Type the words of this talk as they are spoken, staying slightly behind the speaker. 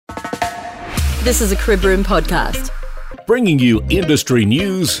This is a Crib Room podcast. Bringing you industry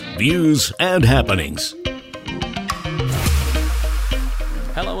news, views, and happenings.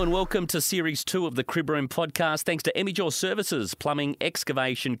 Hello and welcome to Series 2 of the Crib Room podcast. Thanks to Emijaw Services, plumbing,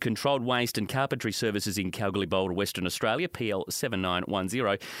 excavation, controlled waste and carpentry services in Calgary, Boulder, Western Australia, PL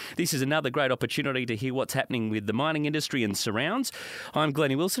 7910. This is another great opportunity to hear what's happening with the mining industry and surrounds. I'm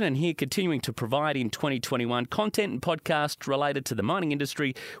Glennie Wilson and here continuing to provide in 2021 content and podcasts related to the mining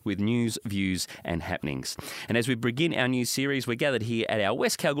industry with news, views and happenings. And as we begin our new series, we're gathered here at our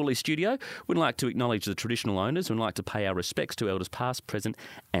West Kalgoorlie studio. We'd like to acknowledge the traditional owners and like to pay our respects to elders past, present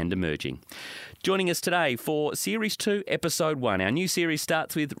and emerging. Joining us today for Series 2, Episode 1. Our new series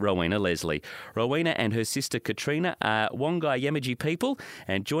starts with Rowena Leslie. Rowena and her sister Katrina are Wongai Yamaji people,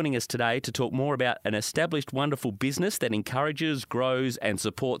 and joining us today to talk more about an established wonderful business that encourages, grows and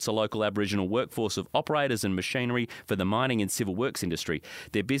supports a local Aboriginal workforce of operators and machinery for the mining and civil works industry.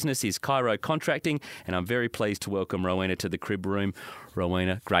 Their business is Cairo Contracting, and I'm very pleased to welcome Rowena to the Crib Room.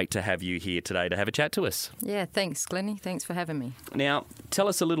 Rowena, great to have you here today to have a chat to us. Yeah, thanks, Glennie. Thanks for having me. Now, tell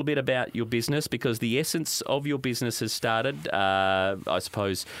us a little bit about your business, because the essence of your business has started, I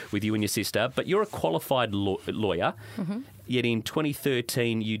suppose, with you and your sister, but you're a qualified lawyer, yet in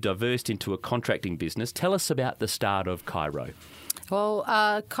 2013 you diversed into a contracting business. Tell us about the start of Cairo.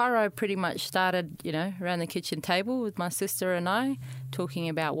 Well, Cairo pretty much started, around the kitchen table with my sister and I, talking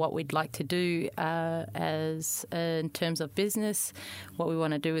about what we'd like to do in terms of business, what we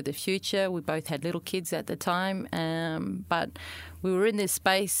want to do with the future. We both had little kids at the time, but we were in this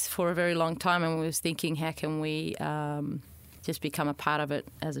space for a very long time, and we was thinking, how can we just become a part of it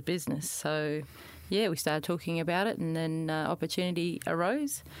as a business? So, yeah, we started talking about it, and then opportunity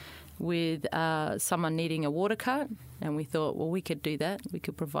arose with someone needing a water cart, and we thought, well, we could do that. We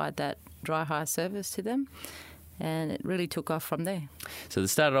could provide that dry hire service to them, and it really took off from there. So they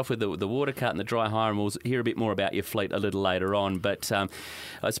started off with the water cart and the dry hire, and we'll hear a bit more about your fleet a little later on. But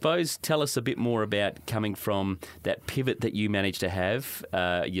I suppose tell us a bit more about coming from that pivot that you managed to have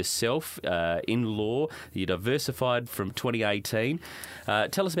yourself in law. You diversified from 2018.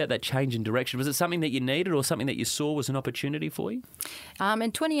 Tell us about that change in direction. Was it something that you needed or something that you saw was an opportunity for you?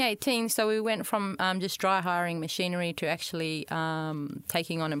 In 2018, so we went from just dry hiring machinery to actually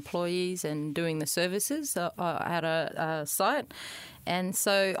taking on employees and doing the services at a site. And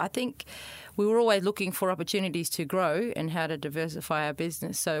so I think we were always looking for opportunities to grow and how to diversify our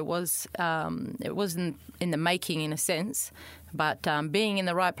business. So it wasn't in the making in a sense, but being in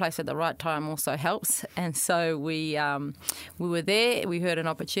the right place at the right time also helps. And so we were there. We heard an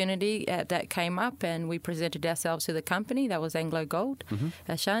opportunity that came up, and we presented ourselves to the company. That was Anglo Gold,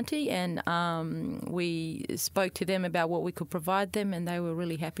 Ashanti, and we spoke to them about what we could provide them, and they were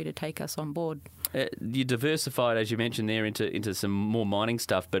really happy to take us on board. You diversified, as you mentioned there, into some more mining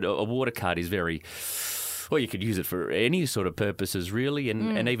stuff, but a water cart is very... Well, you could use it for any sort of purposes, really,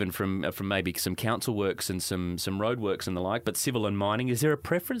 and even from maybe some council works and some road works and the like. But civil and mining, is there a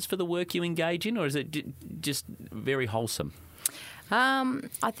preference for the work you engage in, or is it just very wholesome?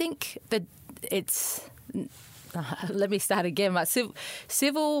 I think that it's... Let me start again. But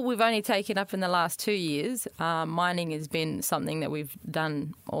civil, we've only taken up in the last 2 years. Mining has been something that we've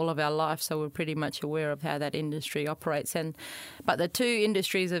done all of our life, so we're pretty much aware of how that industry operates. But the two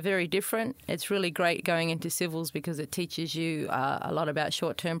industries are very different. It's really great going into civils because it teaches you a lot about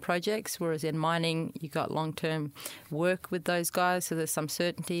short-term projects, whereas in mining you've got long-term work with those guys, so there's some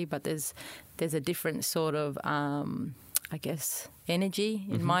certainty, but there's a different sort of energy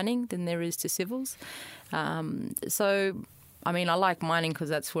in mining than there is to civils. So, I mean, I like mining because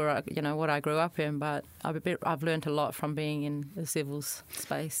that's where what I grew up in. But I've learned a lot from being in the civils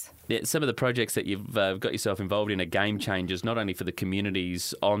space. Yeah, some of the projects that you've got yourself involved in are game changers, not only for the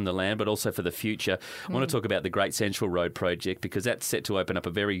communities on the land, but also for the future. I want to talk about the Great Central Road project because that's set to open up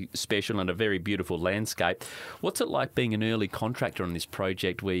a very special and a very beautiful landscape. What's it like being an early contractor on this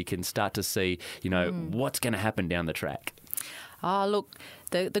project, where you can start to see, what's going to happen down the track? Oh, look,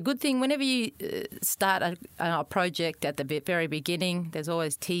 the good thing, whenever you start a project at the very beginning, there's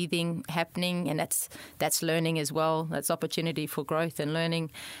always teething happening, and that's learning as well. That's opportunity for growth and learning.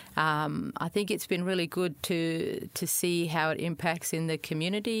 I think it's been really good to see how it impacts in the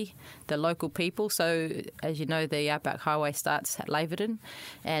community, the local people. So, as you know, the Outback Highway starts at Laverton,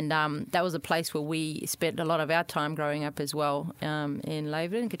 and that was a place where we spent a lot of our time growing up as well in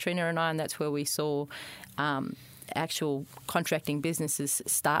Laverton, Katrina and I, and that's where we saw actual contracting businesses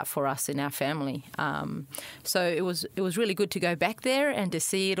start for us in our family. So it was really good to go back there and to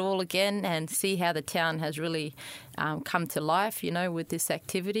see it all again and see how the town has really come to life, with this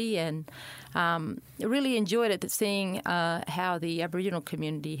activity, and really enjoyed it, seeing how the Aboriginal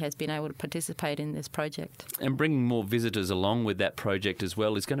community has been able to participate in this project. And bringing more visitors along with that project as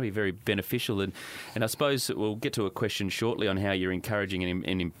well is going to be very beneficial. And I suppose we'll get to a question shortly on how you're encouraging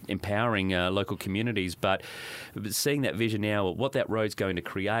and empowering local communities. But seeing that vision now, what that road's going to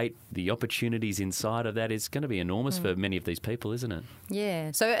create, the opportunities inside of that is going to be enormous for many of these people, isn't it?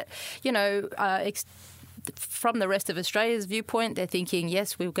 Yeah. So, from the rest of Australia's viewpoint, they're thinking,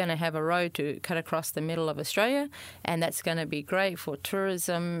 yes, we're going to have a road to cut across the middle of Australia, and that's going to be great for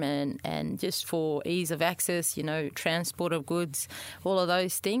tourism and just for ease of access, transport of goods, all of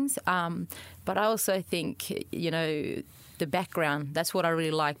those things. But I also think, the background, that's what I really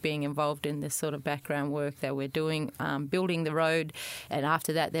like, being involved in this sort of background work that we're doing, building the road, and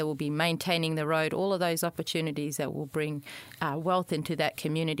after that there will be maintaining the road, all of those opportunities that will bring wealth into that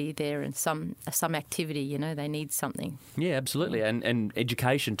community there, and some activity, they need something. Yeah, absolutely, and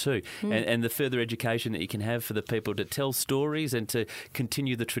education too, and the further education that you can have for the people to tell stories and to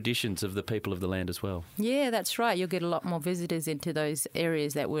continue the traditions of the people of the land as well. Yeah, that's right. You'll get a lot more visitors into those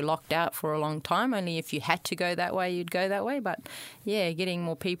areas that were locked out for a long time. Only if you had to go that way, you'd go that way. But yeah, getting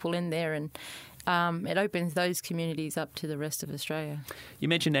more people in there, and it opens those communities up to the rest of Australia. You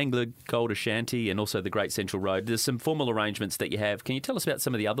mentioned AngloGold Ashanti and also the Great Central Road. There's some formal arrangements that you have. Can you tell us about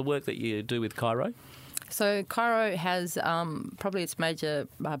some of the other work that you do with Cairo? So Cairo has probably its major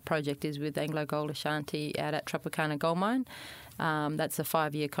project is with AngloGold Ashanti out at Tropicana Gold Mine. That's a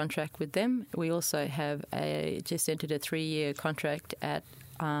 5-year contract with them. We also have just entered a 3-year contract at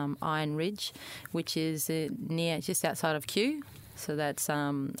Iron Ridge, which is just outside of Kew. So that's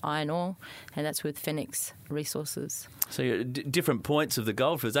iron ore, and that's with Phoenix Resources. So you're at different points of the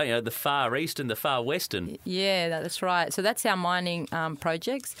goldfields, aren't you? The far east and the far western. Yeah, that's right. So that's our mining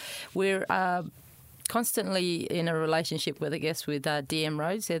projects. We're constantly in a relationship with DM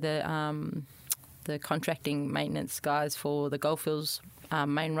Roads. They're the contracting maintenance guys for the goldfields.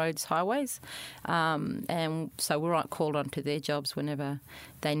 Main roads, highways, and so we're called on to their jobs whenever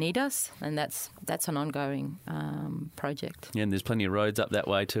they need us, and that's an ongoing project. Yeah, and there's plenty of roads up that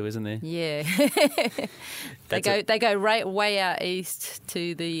way too, isn't there? Yeah, they go way out east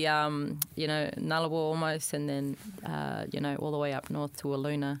to the Nullarbor almost, and then all the way up north to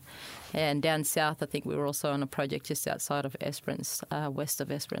Aluna. And down south, I think we were also on a project just outside of Esperance, west of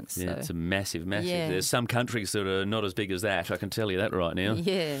Esperance. Yeah, so. It's a massive. Yeah. There's some countries that are not as big as that, I can tell you that right now.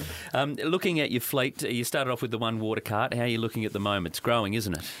 Yeah. Looking at your fleet, you started off with the one water cart. How are you looking at the moment? It's growing,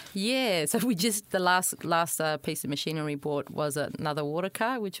 isn't it? Yeah, so we the last piece of machinery bought was another water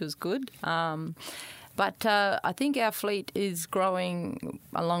cart, which was good. But I think our fleet is growing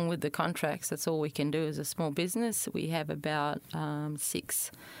along with the contracts. That's all we can do as a small business. We have about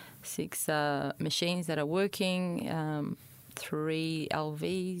six machines that are working, 3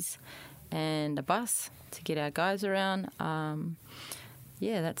 LVs and a bus to get our guys around.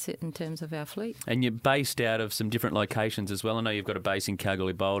 That's it in terms of our fleet. And you're based out of some different locations as well. I know you've got a base in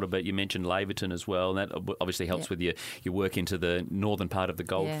Kalgoorlie-Boulder, but you mentioned Laverton as well, and that obviously helps with your work into the northern part of the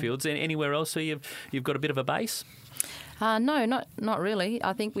goldfields. Anywhere else where you've got a bit of a base? No, not really.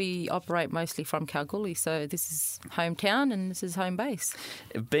 I think we operate mostly from Kalgoorlie, so this is hometown and this is home base.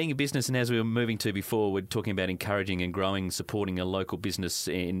 Being a business, and as we were moving to before, we're talking about encouraging and growing, supporting a local business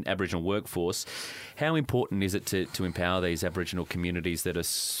in Aboriginal workforce. How important is it to empower these Aboriginal communities that are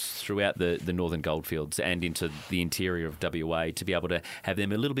throughout the northern goldfields and into the interior of WA to be able to have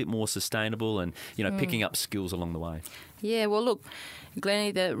them a little bit more sustainable and picking up skills along the way? Yeah, well, look,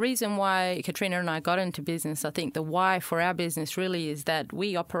 Glennie, the reason why Katrina and I got into business, I think the why for our business really is that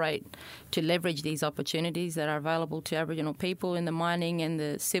we operate to leverage these opportunities that are available to Aboriginal people in the mining and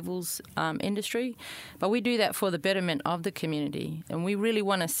the civils industry. But we do that for the betterment of the community. And we really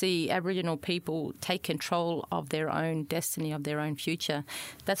want to see Aboriginal people take control of their own destiny, of their own future.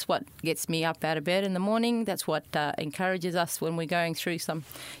 That's what gets me up out of bed in the morning. That's what encourages us when we're going through some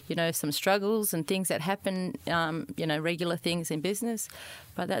struggles and things that happen, regular things in business,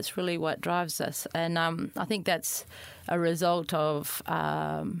 but that's really what drives us. And I think that's a result of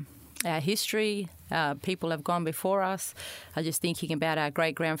our history. People have gone before us. I'm just thinking about our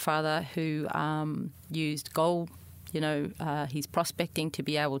great-grandfather who used gold, his prospecting to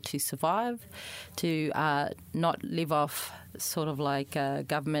be able to survive, to not live off sort of like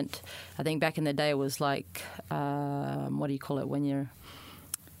government. I think back in the day it was like, what do you call it when you're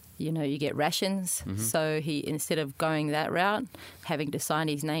you get rations. So he, instead of going that route, having to sign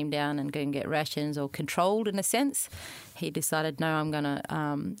his name down and go and get rations or controlled in a sense, he decided, no, I'm going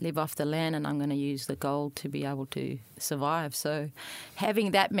to live off the land and I'm going to use the gold to be able to survive. So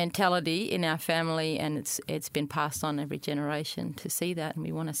having that mentality in our family, and it's been passed on every generation to see that, and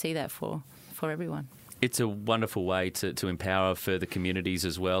we want to see that for everyone. It's a wonderful way to empower further communities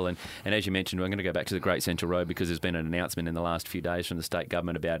as well. And as you mentioned, we're going to go back to the Great Central Road because there's been an announcement in the last few days from the state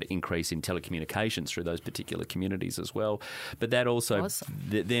government about an increase in telecommunications through those particular communities as well. But that also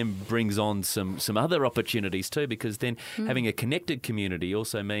then brings on some other opportunities too, because then having a connected community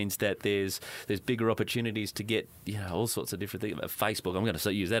also means that there's bigger opportunities to get all sorts of different things. Facebook, I'm going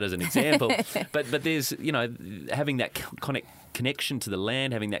to use that as an example. but there's having that connection to the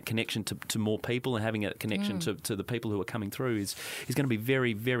land, having that connection to more people, and having that connection to the people who are coming through is going to be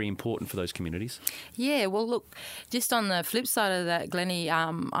very, very important for those communities. Yeah, well, look, just on the flip side of that, Glennie,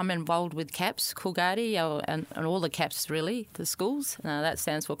 I'm involved with CAPS, Coolgardie, and all the CAPS, really, the schools. That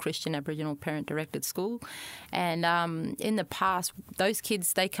stands for Christian Aboriginal Parent Directed School. And in the past, those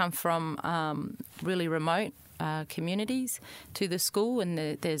kids, they come from really remote communities to the school, and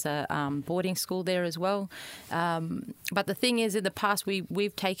there's a boarding school there as well. But the thing is, in the past,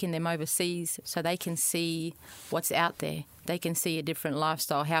 we've taken them overseas so they can see what's out there. They can see a different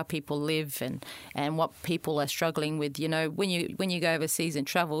lifestyle, how people live, and what people are struggling with. When you go overseas and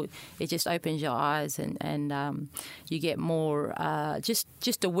travel, it just opens your eyes, and you get more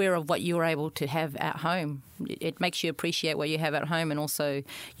just aware of what you're able to have at home. It makes you appreciate what you have at home, and also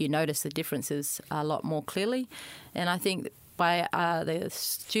you notice the differences a lot more clearly. And I think by the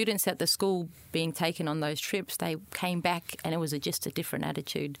students at the school being taken on those trips, they came back and it was just a different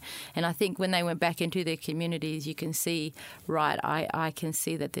attitude. And I think when they went back into their communities, you can see, right, I can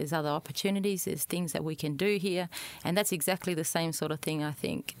see that there's other opportunities, there's things that we can do here. And that's exactly the same sort of thing I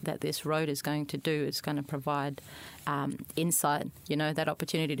think that this road is going to do. It's going to provide insight, that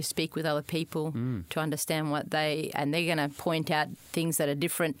opportunity to speak with other people, to understand and they're going to point out things that are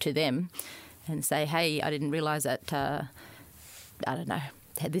different to them and say, hey, I didn't realise that, I don't know,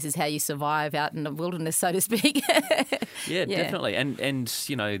 this is how you survive out in the wilderness, so to speak. Yeah, definitely. And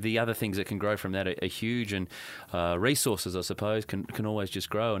the other things that can grow from that are huge, and resources, I suppose, can always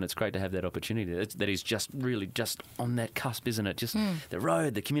just grow, and it's great to have that opportunity. That is just really just on that cusp, isn't it? Just the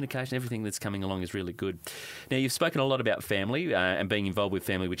road, the communication, everything that's coming along is really good. Now, you've spoken a lot about family and being involved with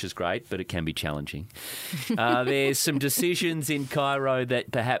family, which is great, but it can be challenging. There's some decisions in Cairo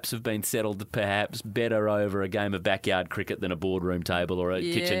that perhaps have been settled perhaps better over a game of backyard cricket than a boardroom table or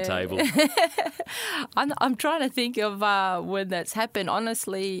a kitchen table. I'm trying to think of when that's happened.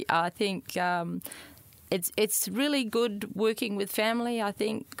 Honestly, I think it's really good working with family, I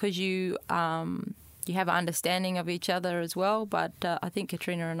think, because you have an understanding of each other as well. But I think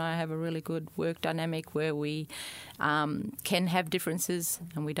Katrina and I have a really good work dynamic where we can have differences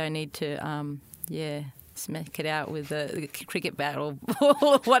and we don't need to, smack it out with the cricket bat or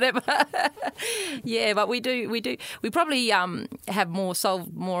whatever. Yeah, but we probably have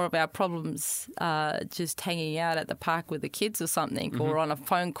solved more of our problems just hanging out at the park with the kids or something, or on a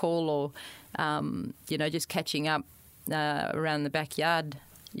phone call, or just catching up around the backyard.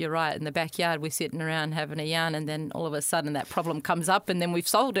 You're right, in the backyard we're sitting around having a yarn, and then all of a sudden that problem comes up and then we've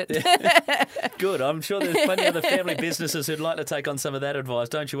solved it. Good. I'm sure there's plenty of other family businesses who'd like to take on some of that advice.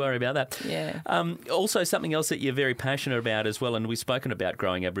 Don't you worry about that. Yeah. Also, something else that you're very passionate about as well, and we've spoken about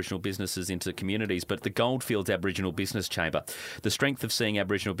growing Aboriginal businesses into communities, but the Goldfields Aboriginal Business Chamber. The strength of seeing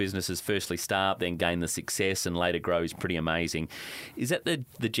Aboriginal businesses firstly start, then gain the success and later grow is pretty amazing. Is that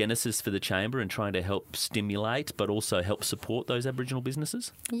the genesis for the chamber and trying to help stimulate but also help support those Aboriginal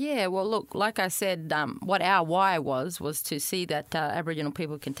businesses? Yeah, well, look, like I said, what our why was to see that Aboriginal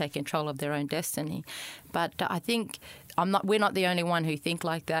people can take control of their own destiny. But I think we're not the only one who think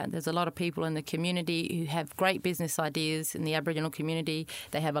like that. There's a lot of people in the community who have great business ideas in the Aboriginal community.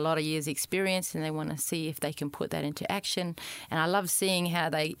 They have a lot of years' experience and they want to see if they can put that into action. And I love seeing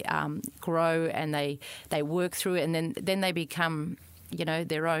how they grow and they work through it, and then they become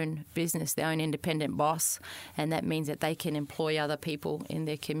their own business, their own independent boss, and that means that they can employ other people in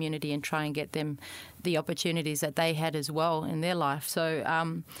their community and try and get them the opportunities that they had as well in their life.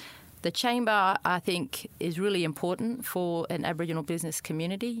 So the chamber, I think, is really important for an Aboriginal business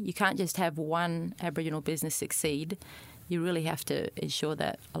community. You can't just have one Aboriginal business succeed. You really have to ensure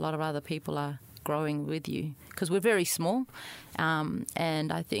that a lot of other people are growing with you, because we're very small.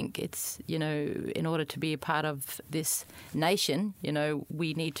 And I think it's, in order to be a part of this nation,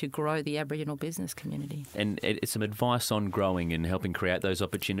 we need to grow the Aboriginal business community. And it's some advice on growing and helping create those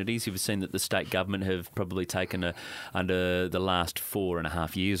opportunities. You've seen that the state government have probably taken, under the last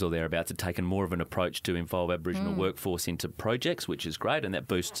 4.5 years or thereabouts, have taken more of an approach to involve Aboriginal workforce into projects, which is great, and that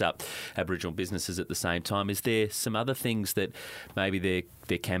boosts up Aboriginal businesses at the same time. Is there some other things that maybe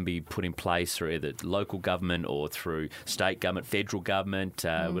there can be put in place through either local government or through state government, federal government?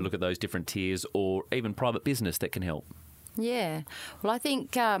 We look at those different tiers, or even private business that can help. Yeah. Well, I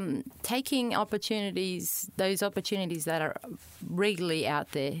think taking those opportunities that are regularly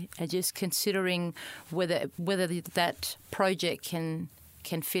out there, and just considering whether that project can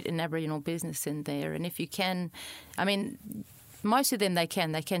fit an Aboriginal business in there. And if you can, most of them they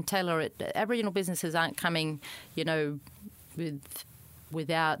can tailor it. Aboriginal businesses aren't coming,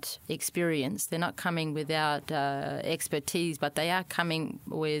 without experience. They're not coming without expertise, but they are coming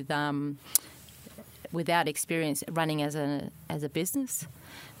without experience running as a business.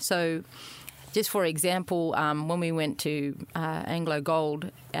 So, just for example, when we went to Anglo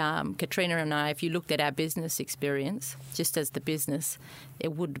Gold, Katrina and I, if you looked at our business experience, just as the business,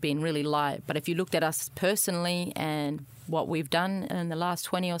 it would have been really light. But if you looked at us personally and what we've done in the last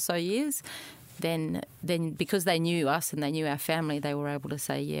 20 or so years, then because they knew us and they knew our family, they were able to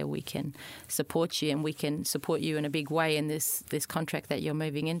say, yeah, we can support you, and we can support you in a big way in this contract that you're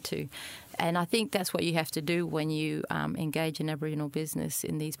moving into. And I think that's what you have to do when you engage in Aboriginal business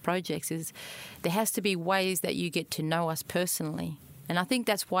in these projects, is there has to be ways that you get to know us personally. And I think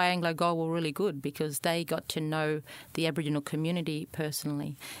that's why Anglo Gold were really good, because they got to know the Aboriginal community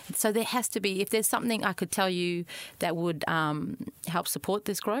personally. So there has to be, if there's something I could tell you that would help support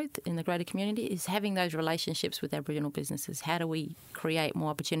this growth in the greater community, is having those relationships with Aboriginal businesses. How do we create more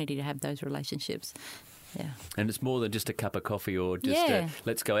opportunity to have those relationships? Yeah. And it's more than just a cup of coffee or just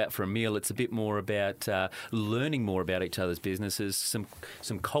let's go out for a meal. It's a bit more about learning more about each other's businesses,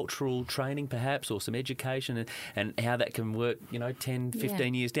 some cultural training perhaps, or some education, and how that can work, 10,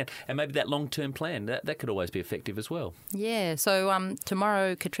 15 years down. And maybe that long-term plan, that could always be effective as well. Yeah. So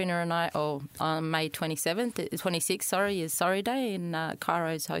tomorrow, Katrina and I, on May 26th, is Sorry Day, and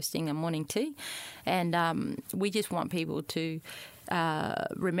Cairo's hosting a morning tea. And we just want people to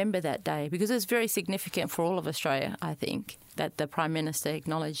remember that day, because it's very significant for all of Australia, I think, that the Prime Minister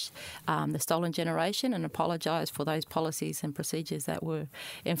acknowledged the stolen generation and apologised for those policies and procedures that were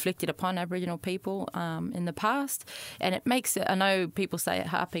inflicted upon Aboriginal people in the past. And it makes it, I know people say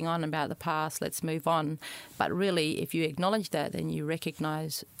harping on about the past, let's move on, but really if you acknowledge that, then you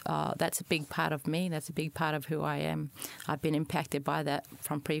recognise that's a big part of me, that's a big part of who I am. I've been impacted by that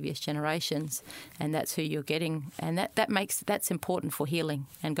from previous generations, and that's who you're getting. And that's important for healing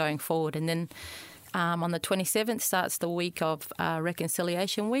and going forward. And then on the 27th starts the week of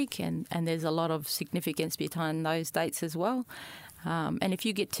Reconciliation Week, and there's a lot of significance behind those dates as well. And if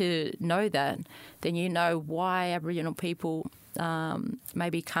you get to know that, then you know why Aboriginal people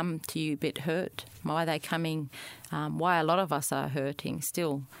maybe come to you a bit hurt, why they're coming, why a lot of us are hurting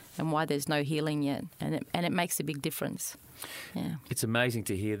still, and why there's no healing yet. And it makes a big difference. Yeah. It's amazing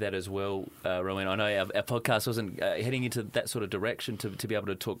to hear that as well, Rowena. I know our podcast wasn't heading into that sort of direction to be able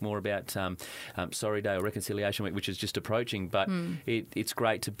to talk more about Sorry Day or Reconciliation Week, which is just approaching, but it's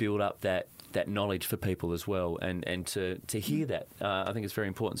great to build up that knowledge for people as well, and to hear that. I think it's very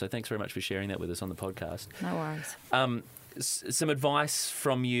important. So thanks very much for sharing that with us on the podcast. No worries. Some advice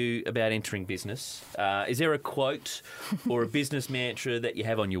from you about entering business. Is there a quote or a business mantra that you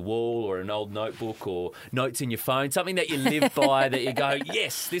have on your wall, or an old notebook, or notes in your phone, something that you live by that you go,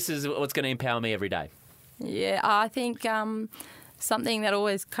 yes, this is what's going to empower me every day? Yeah, I think something that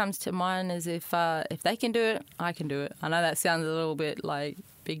always comes to mind is if they can do it, I can do it. I know that sounds a little bit like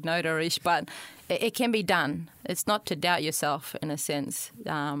big noter-ish, but it can be done. It's not to doubt yourself in a sense.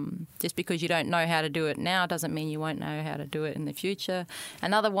 Just because you don't know how to do it now doesn't mean you won't know how to do it in the future.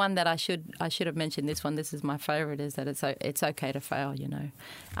 Another one that I should have mentioned, this one, this is my favourite, is that it's okay to fail,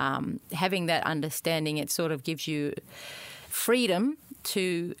 Having that understanding, it sort of gives you freedom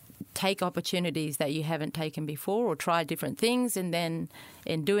to take opportunities that you haven't taken before, or try different things, and then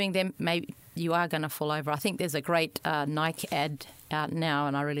in doing them, maybe you are going to fall over. I think there's a great Nike ad out now,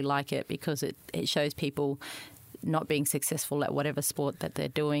 and I really like it because it shows people not being successful at whatever sport that they're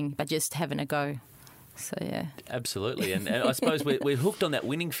doing, but just having a go. So, yeah. Absolutely. And I suppose we're hooked on that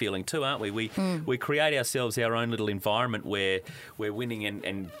winning feeling too, aren't we? We create ourselves our own little environment where we're winning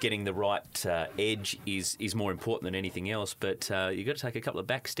and getting the right edge is more important than anything else. But you've got to take a couple of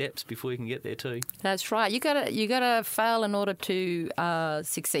back steps before you can get there too. That's right. You got to fail in order to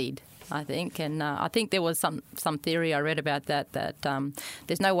succeed, I think. And I think there was some theory I read about that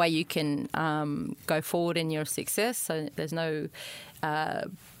there's no way you can go forward in your success. So there's no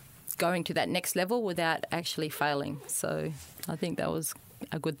going to that next level without actually failing. So I think that was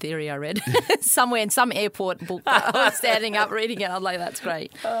a good theory I read somewhere in some airport book. I was standing up reading it. I was like, that's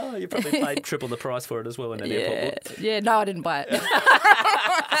great. Oh, you probably paid triple the price for it as well in an airport book. Yeah, no, I didn't buy it.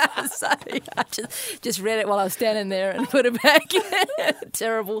 So I just read it while I was standing there and put it back.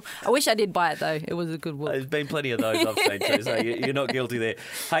 Terrible. I wish I did buy it, though. It was a good book. There's been plenty of those I've seen too, so you're not guilty there.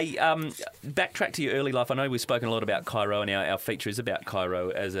 Hey, backtrack to your early life. I know we've spoken a lot about Cairo, and our feature is about Cairo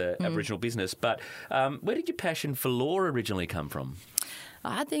as an Aboriginal business, but where did your passion for law originally come from?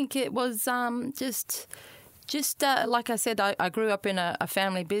 I think it was just like I said, I grew up in a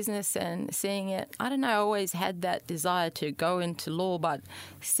family business and seeing it. I don't know, I always had that desire to go into law, but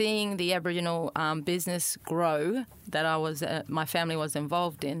seeing the Aboriginal business grow that my family was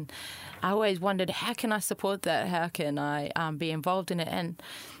involved in, I always wondered, how can I support that? How can I be involved in it? And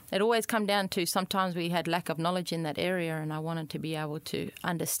it always come down to sometimes we had lack of knowledge in that area, and I wanted to be able to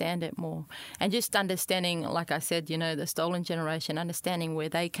understand it more. And just understanding, like I said, the stolen generation, understanding where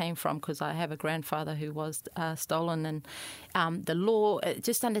they came from, because I have a grandfather who was stolen, and the law,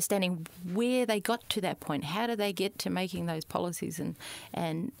 just understanding where they got to that point. How did they get to making those policies?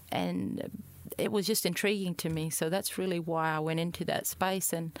 And it was just intriguing to me. So that's really why I went into that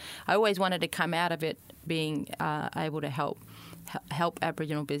space. And I always wanted to come out of it being able to help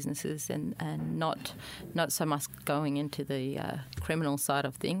Aboriginal businesses and not so much going into the criminal side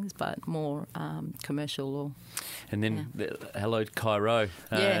of things, but more commercial law. And then, hello, Cairo.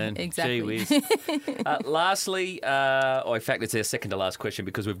 Yeah, exactly. Gee whiz. Lastly, in fact, it's our second to last question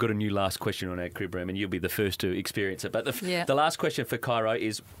because we've got a new last question on our crib room and you'll be the first to experience it. But the last question for Cairo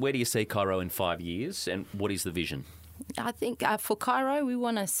is, where do you see Cairo in 5 years and what is the vision? I think for Cairo, we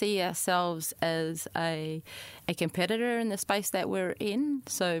want to see ourselves as a competitor in the space that we're in.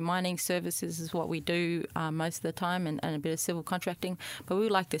 So mining services is what we do most of the time, and a bit of civil contracting. But we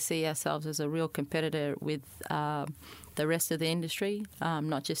would like to see ourselves as a real competitor with the rest of the industry,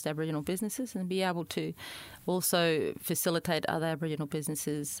 not just Aboriginal businesses, and be able to also facilitate other Aboriginal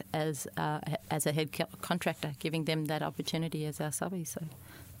businesses as a head contractor, giving them that opportunity as our subby. So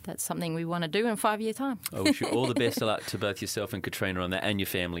that's something we want to do in 5 years' time. I wish you all the best of luck to both yourself and Katrina on that, and your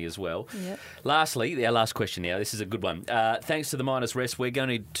family as well. Yep. Lastly, our last question now. This is a good one. Thanks to the Miners Rest, we're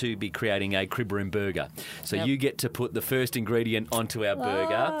going to be creating a crib room burger. So you get to put the first ingredient onto our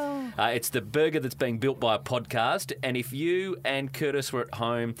burger. It's the burger that's being built by a podcast. And if you and Curtis were at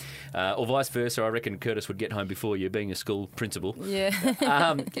home, or vice versa, I reckon Curtis would get home before you, being a school principal. Yeah.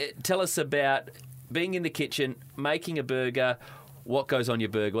 Tell us about being in the kitchen, making a burger. What goes on your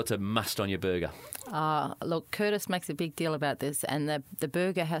burger? What's a must on your burger? Look, Curtis makes a big deal about this, and the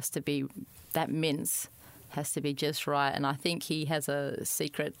burger has to be, that mince has to be just right. And I think he has a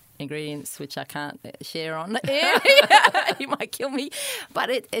secret ingredients which I can't share on the air. He might kill me. But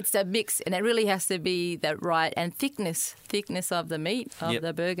it's a mix, and it really has to be that right, and thickness of the meat, of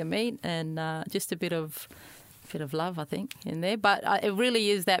the burger meat, and just a bit of love, I think, in there. But it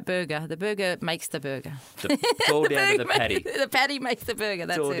really is that burger. The burger makes the burger. It's all down to the patty. The patty makes the burger.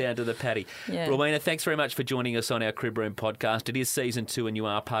 That's it's all down to the patty. Yeah. Rowena, thanks very much for joining us on our Crib Room podcast. It is season 2 and you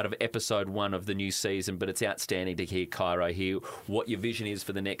are part of episode 1 of the new season, but it's outstanding to hear Cairo, hear what your vision is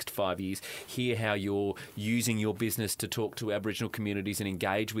for the next 5 years, hear how you're using your business to talk to Aboriginal communities and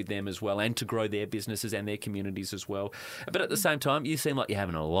engage with them as well, and to grow their businesses and their communities as well. But at the same time, you seem like you're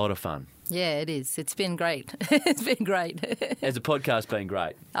having a lot of fun. Yeah, it is. It's been great. It's been great. Has the podcast been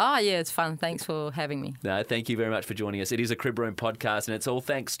great? Oh, yeah, it's fun. Thanks for having me. No, thank you very much for joining us. It is a Crib Room podcast, and it's all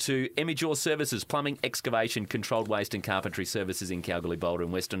thanks to Emijor Services, plumbing, excavation, controlled waste and carpentry services in Kalgoorlie, Boulder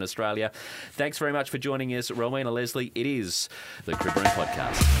in Western Australia. Thanks very much for joining us, Rowena, Leslie. It is the Crib Room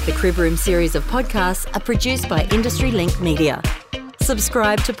podcast. The Crib Room series of podcasts are produced by Industry Link Media.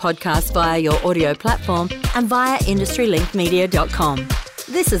 Subscribe to podcasts via your audio platform and via industrylinkmedia.com.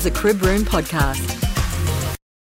 This is a Crib Room podcast.